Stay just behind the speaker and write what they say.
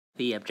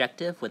The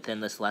objective within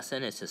this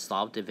lesson is to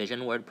solve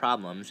division word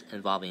problems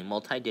involving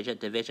multi-digit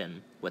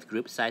division with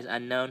group size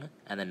unknown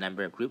and the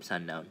number of groups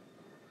unknown.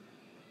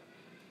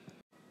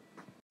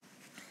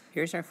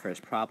 Here's our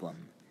first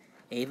problem.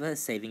 Ava is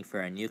saving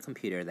for a new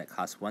computer that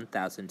costs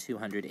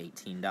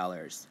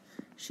 $1,218.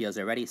 She has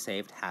already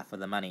saved half of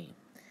the money.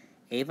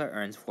 Ava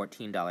earns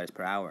 $14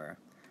 per hour.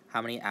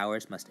 How many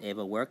hours must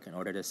Ava work in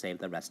order to save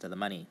the rest of the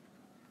money?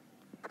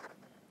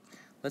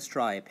 Let's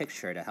draw a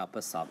picture to help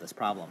us solve this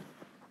problem.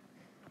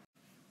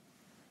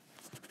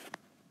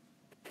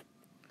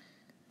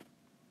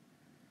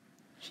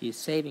 She's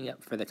saving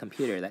up for the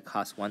computer that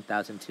costs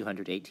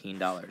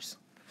 $1,218.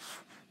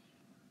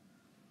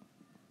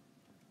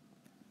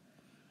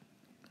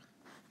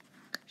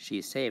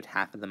 She's saved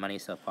half of the money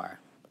so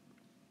far.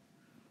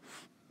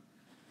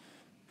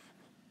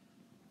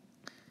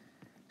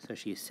 So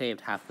she's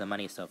saved half the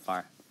money so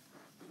far.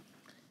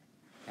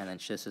 And then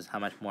this is how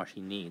much more she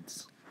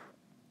needs.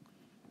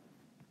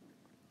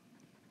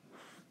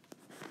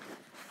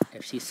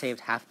 If she saved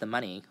half the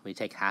money, we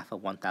take half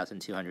of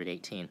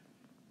 1,218.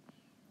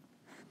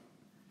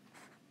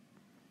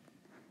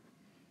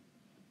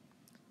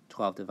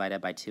 $12 divided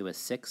by 2 is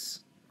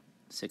 6.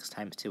 6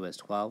 times 2 is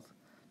 12.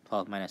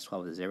 12 minus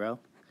 12 is 0.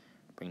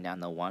 Bring down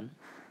the 1.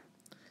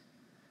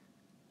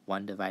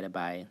 1 divided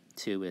by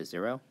 2 is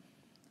 0.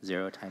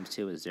 0 times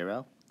 2 is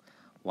 0.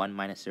 1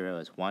 minus 0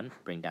 is 1.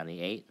 Bring down the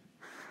 8.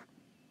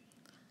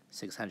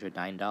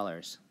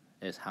 $609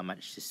 is how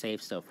much she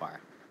saved so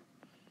far.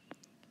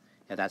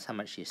 If that's how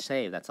much she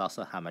saved, that's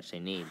also how much they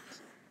need.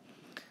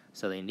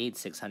 So they need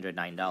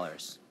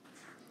 $609.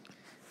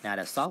 Now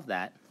to solve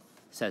that,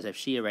 it says if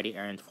she already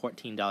earned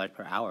 $14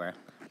 per hour,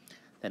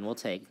 then we'll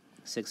take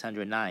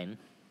 609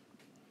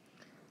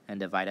 and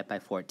divide it by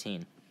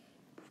 14.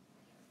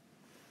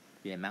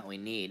 The amount we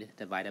need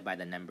divided by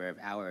the number of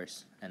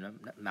hours and the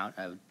amount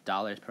of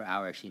dollars per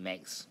hour she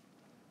makes.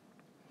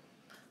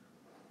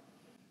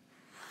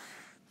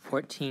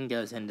 14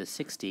 goes into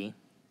 60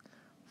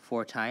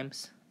 4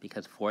 times,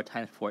 because 4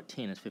 times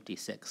 14 is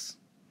 56.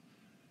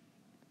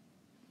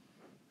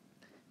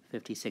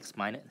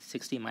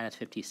 60 minus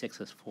 56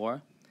 is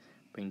 4.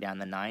 Bring down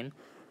the 9.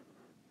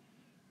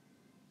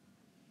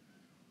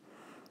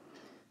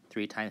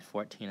 3 times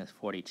 14 is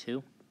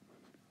 42.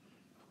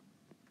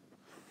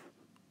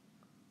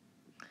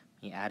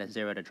 You add a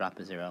 0 to drop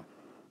a 0.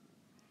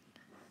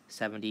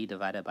 70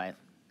 divided by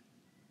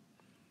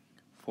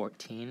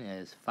 14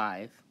 is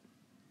 5.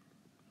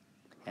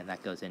 And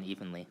that goes in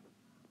evenly.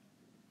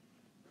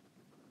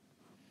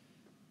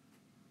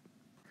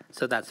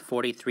 So that's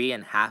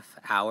 43.5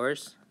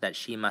 hours that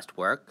she must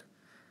work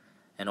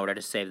in order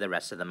to save the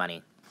rest of the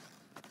money.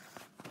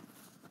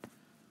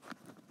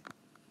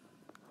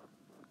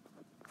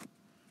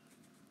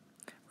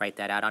 Write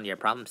that out on your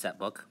problem set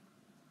book.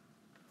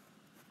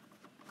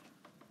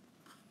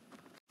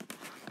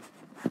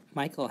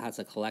 Michael has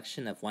a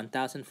collection of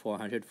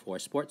 1,404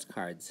 sports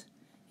cards.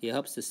 He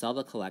hopes to sell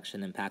the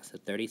collection in packs of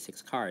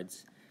 36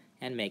 cards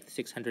and make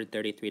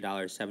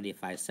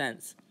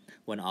 $633.75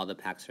 when all the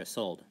packs are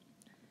sold.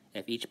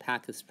 If each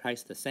pack is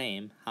priced the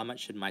same, how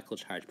much should Michael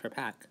charge per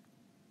pack?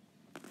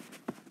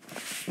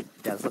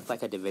 It does look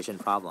like a division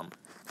problem.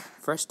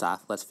 First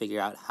off, let's figure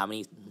out how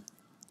many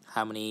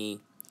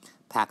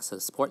packs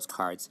of sports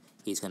cards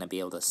he's going to be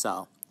able to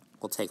sell.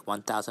 We'll take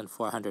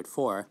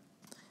 1,404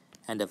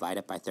 and divide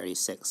it by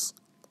 36.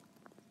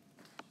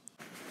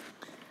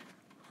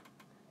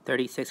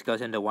 36 goes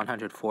into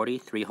 140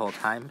 3 whole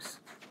times.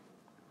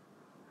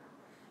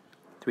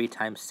 3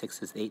 times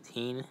 6 is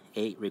 18.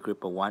 8,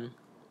 regroup a 1.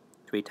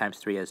 3 times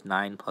 3 is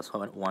 9, plus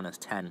 1 is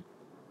 10.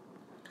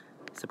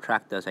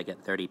 Subtract those, I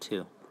get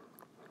 32.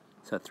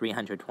 So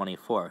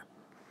 324.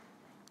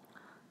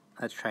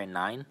 Let's try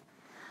 9.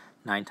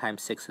 9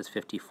 times 6 is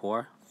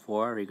 54.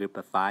 4, regroup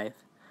a 5.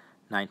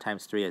 9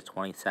 times 3 is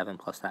 27,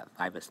 plus that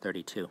 5 is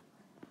 32.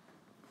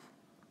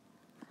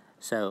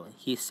 So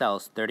he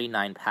sells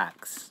 39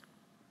 packs.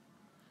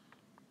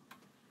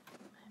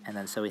 And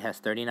then so he has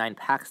 39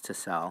 packs to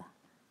sell,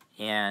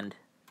 and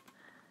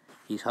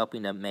he's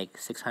hoping to make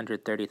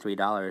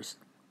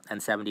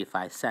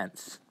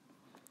 $633.75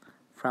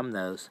 from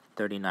those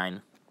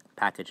 39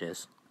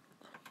 packages.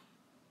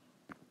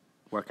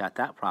 Work out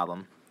that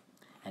problem,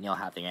 and you'll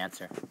have the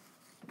answer.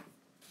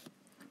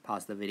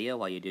 Pause the video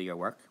while you do your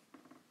work.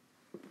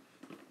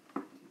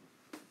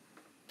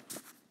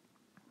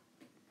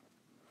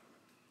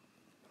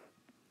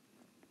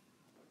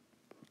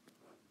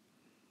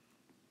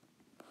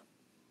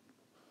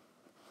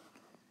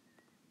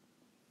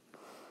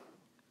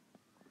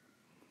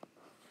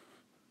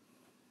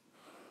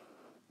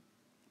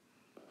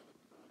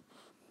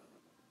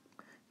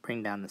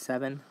 Bring down the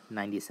 7.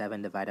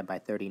 97 divided by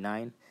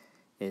 39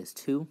 is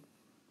 2.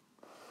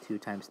 2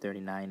 times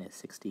 39 is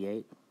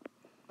 68.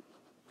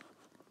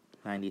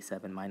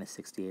 97 minus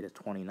 68 is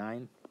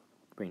 29.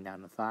 Bring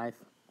down the 5.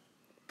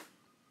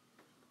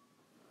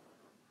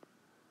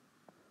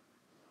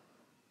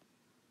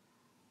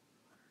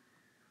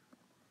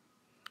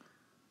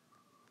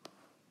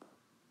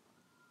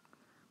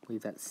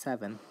 Leave that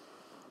 7.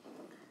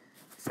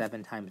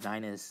 7 times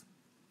 9 is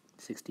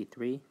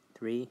 63.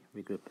 3,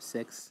 regroup a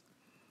 6.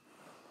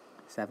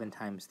 7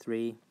 times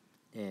 3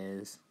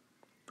 is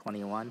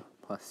 21,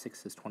 plus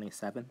 6 is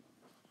 27.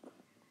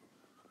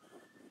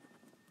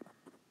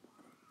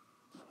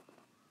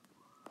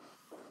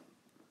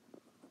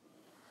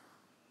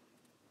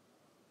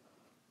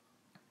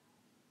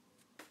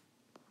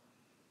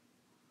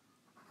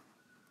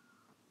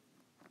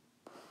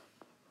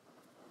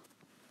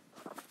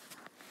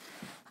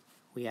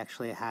 We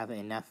actually have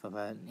enough of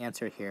an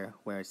answer here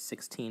where it's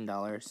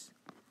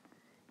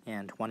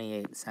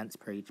 $16.28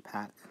 per each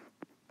pack.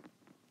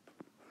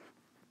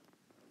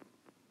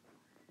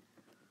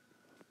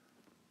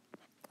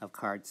 Of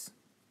cards.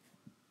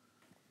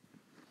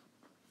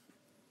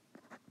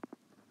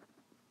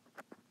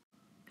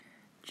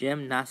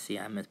 Jim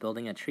Nasiam is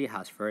building a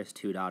treehouse for his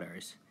 2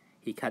 daughters.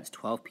 He cuts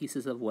 12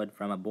 pieces of wood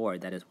from a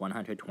board that is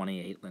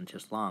 128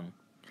 inches long.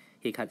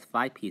 He cuts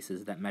 5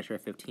 pieces that measure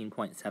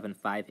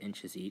 15.75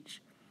 inches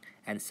each,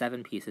 and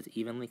 7 pieces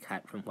evenly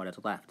cut from what is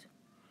left.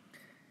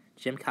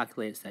 Jim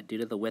calculates that due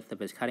to the width of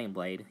his cutting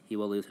blade, he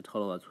will lose a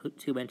total of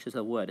 2 inches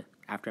of wood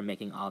after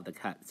making all of the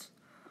cuts.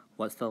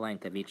 What's the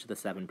length of each of the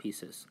 7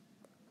 pieces?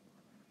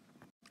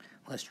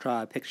 Let's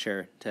draw a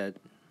picture to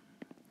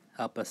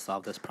help us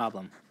solve this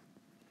problem.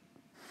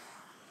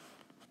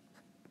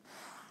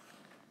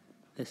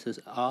 This is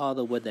all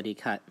the wood that he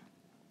cut,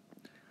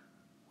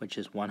 which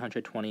is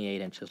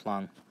 128 inches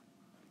long.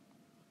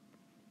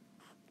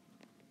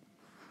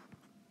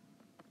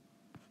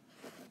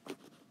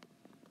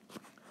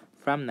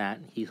 From that,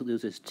 he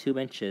loses 2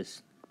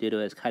 inches due to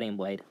his cutting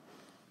blade.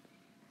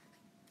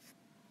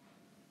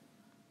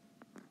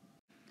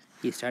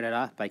 He started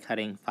off by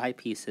cutting 5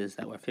 pieces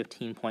that were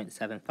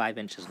 15.75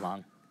 inches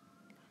long.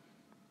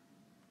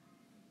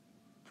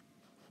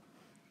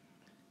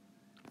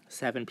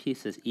 7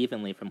 pieces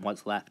evenly from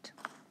what's left.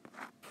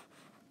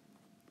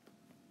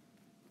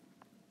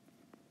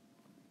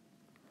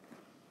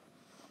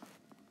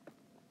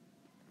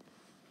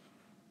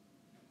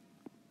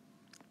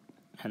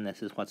 And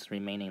this is what's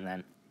remaining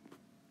then.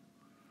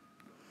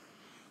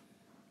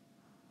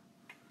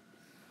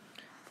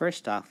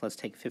 First off, let's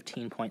take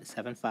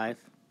 15.75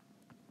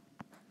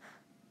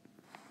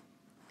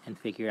 and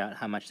figure out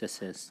how much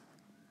this is.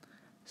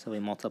 So we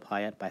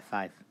multiply it by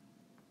 5.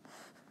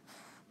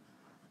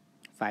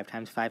 5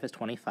 times 5 is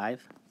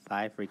 25.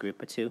 5,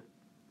 regroup a 2.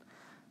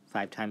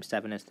 5 times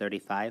 7 is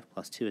 35,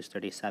 plus 2 is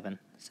 37.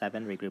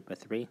 7, regroup a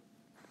 3.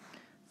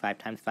 5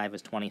 times 5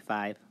 is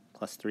 25,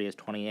 plus 3 is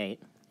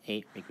 28.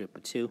 8, regroup a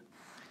 2.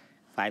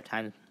 5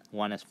 times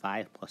 1 is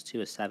 5, plus 2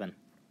 is 7.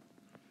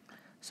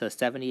 So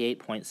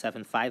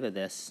 78.75 of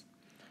this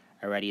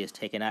already is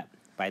taken up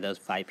by those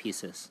 5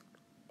 pieces.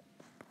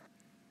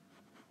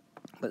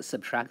 Let's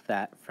subtract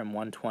that from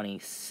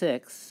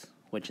 126,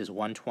 which is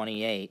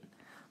 128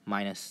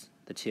 minus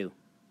the 2.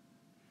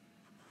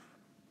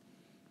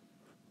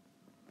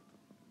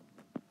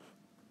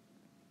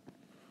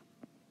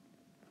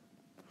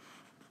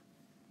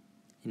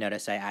 You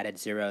notice I added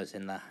zeros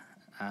in the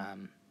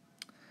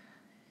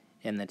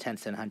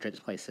tenths and hundredths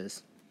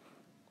places.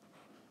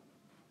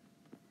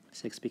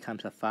 6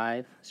 becomes a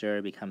 5,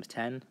 0 becomes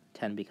 10,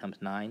 10 becomes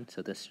 9,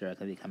 so this 0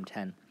 can become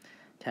 10.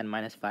 10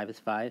 minus 5 is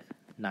 5,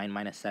 9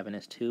 minus 7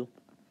 is 2,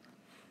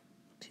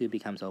 2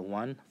 becomes a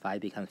 1,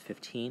 5 becomes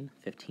 15,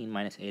 15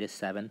 minus 8 is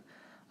 7,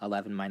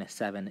 11 minus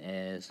 7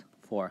 is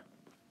 4.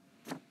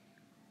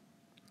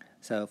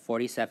 So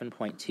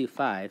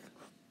 47.25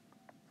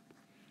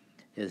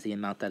 is the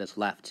amount that is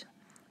left,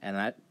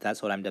 and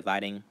that's what I'm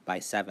dividing by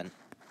 7.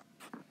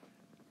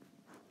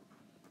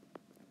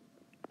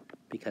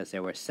 Because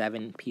there were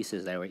 7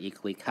 pieces that were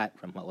equally cut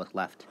from what was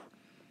left.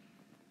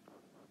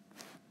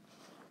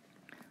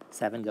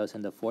 7 goes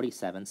into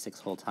 47 6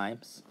 whole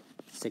times.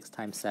 6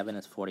 times 7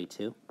 is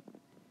 42.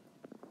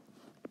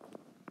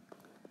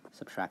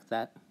 Subtract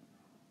that.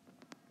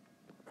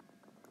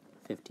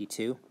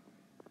 52.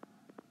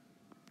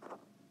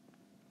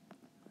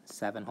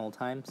 7 whole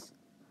times.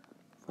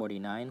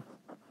 49.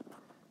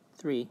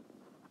 3.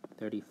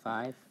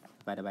 35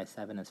 divided by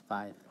 7 is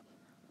 5.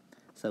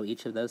 So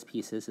each of those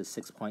pieces is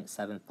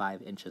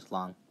 6.75 inches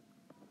long.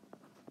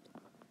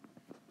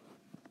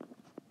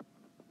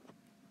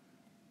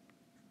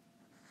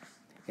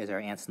 Is our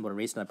answer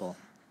reasonable?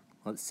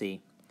 Let's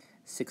see.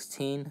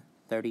 16,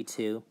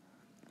 32,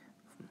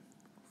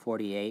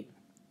 48,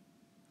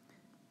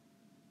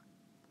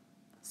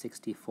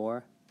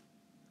 64.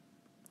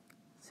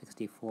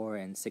 64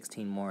 and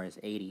 16 more is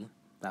 80.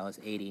 That was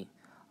 80.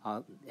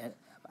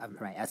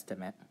 My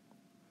estimate.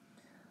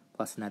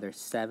 Plus another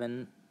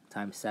 7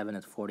 times 7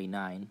 is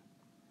 49.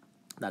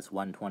 That's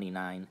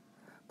 129.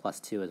 Plus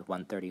 2 is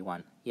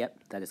 131. Yep,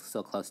 that is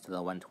still close to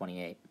the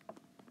 128.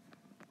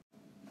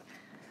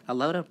 A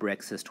load of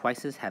bricks is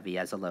twice as heavy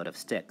as a load of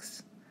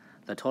sticks.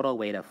 The total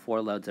weight of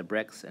 4 loads of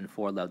bricks and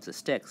 4 loads of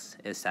sticks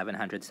is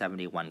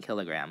 771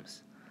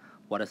 kilograms.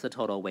 What is the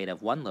total weight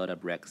of 1 load of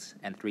bricks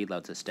and 3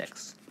 loads of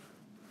sticks?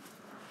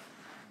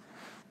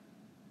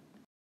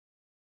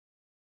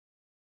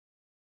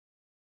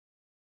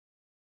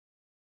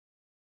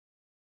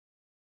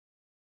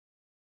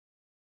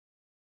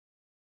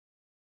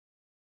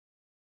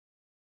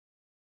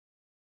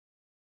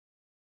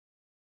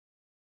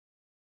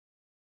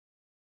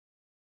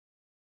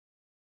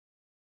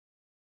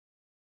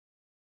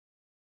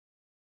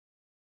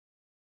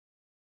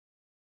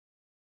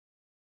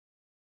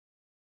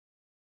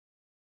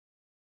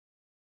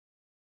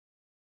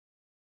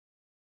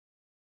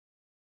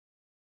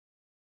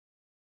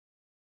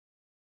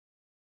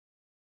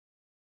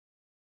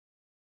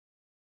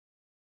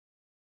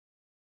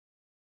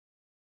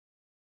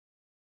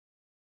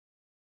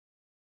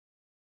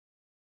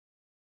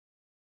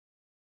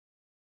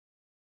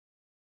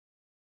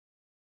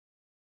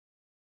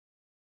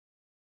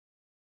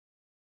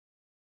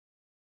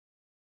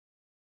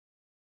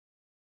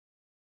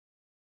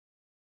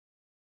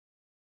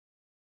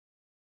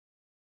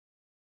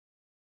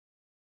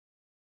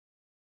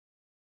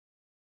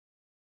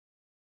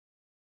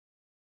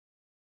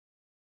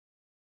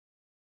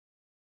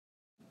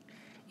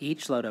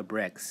 Each load of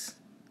bricks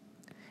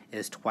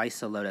is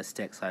twice the load of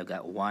sticks. So I've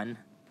got 1,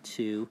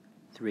 2,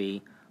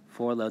 3,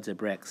 4 loads of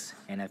bricks,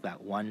 and I've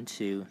got 1,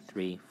 2,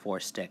 3, 4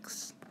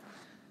 sticks.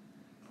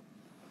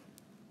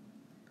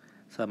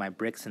 So my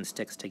bricks and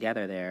sticks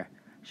together there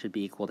should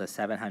be equal to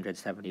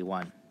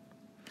 771.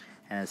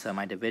 And so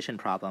my division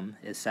problem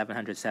is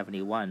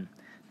 771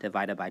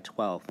 divided by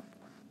 12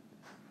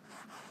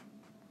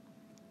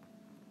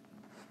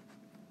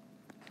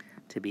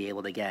 to be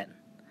able to get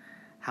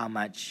how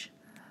much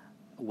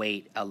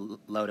weight a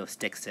load of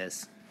sticks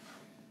is.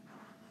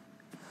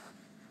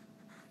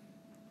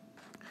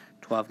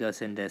 12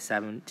 goes into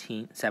 77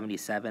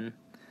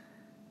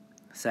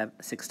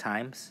 6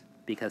 times,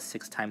 because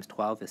 6 times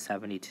 12 is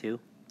 72.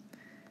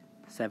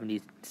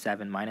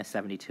 77 minus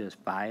 72 is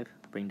 5.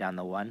 Bring down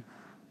the 1.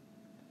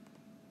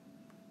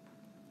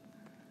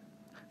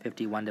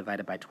 51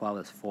 divided by 12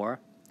 is 4.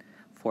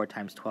 4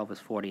 times 12 is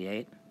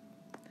 48.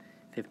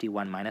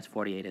 51 minus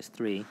 48 is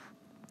 3.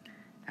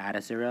 Add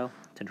a 0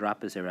 to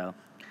drop a 0.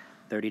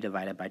 30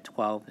 divided by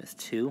 12 is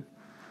 2.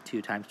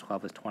 2 times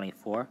 12 is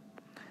 24.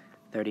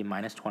 30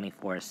 minus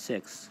 24 is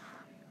 6.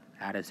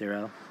 Add a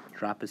 0,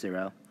 drop a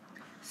 0.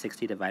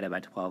 60 divided by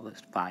 12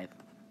 is 5.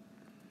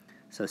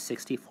 So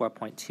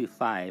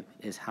 64.25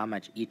 is how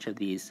much each of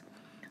these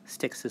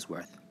sticks is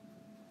worth.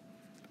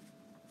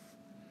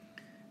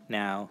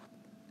 Now,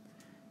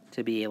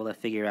 to be able to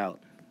figure out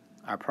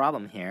our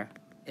problem here,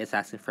 it's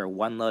asking for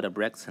 1 load of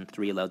bricks and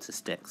 3 loads of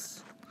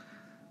sticks.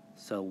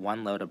 So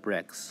 1 load of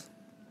bricks,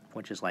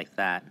 which is like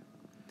that,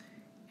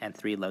 and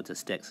 3 loads of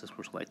sticks,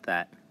 which is like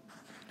that.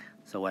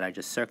 So what I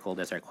just circled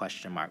is our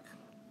question mark.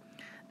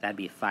 That'd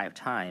be 5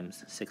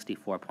 times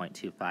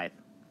 64.25.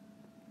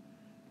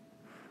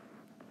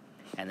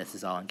 And this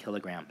is all in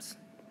kilograms.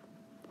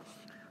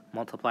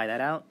 Multiply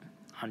that out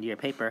onto your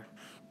paper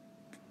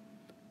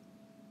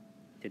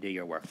to do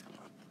your work.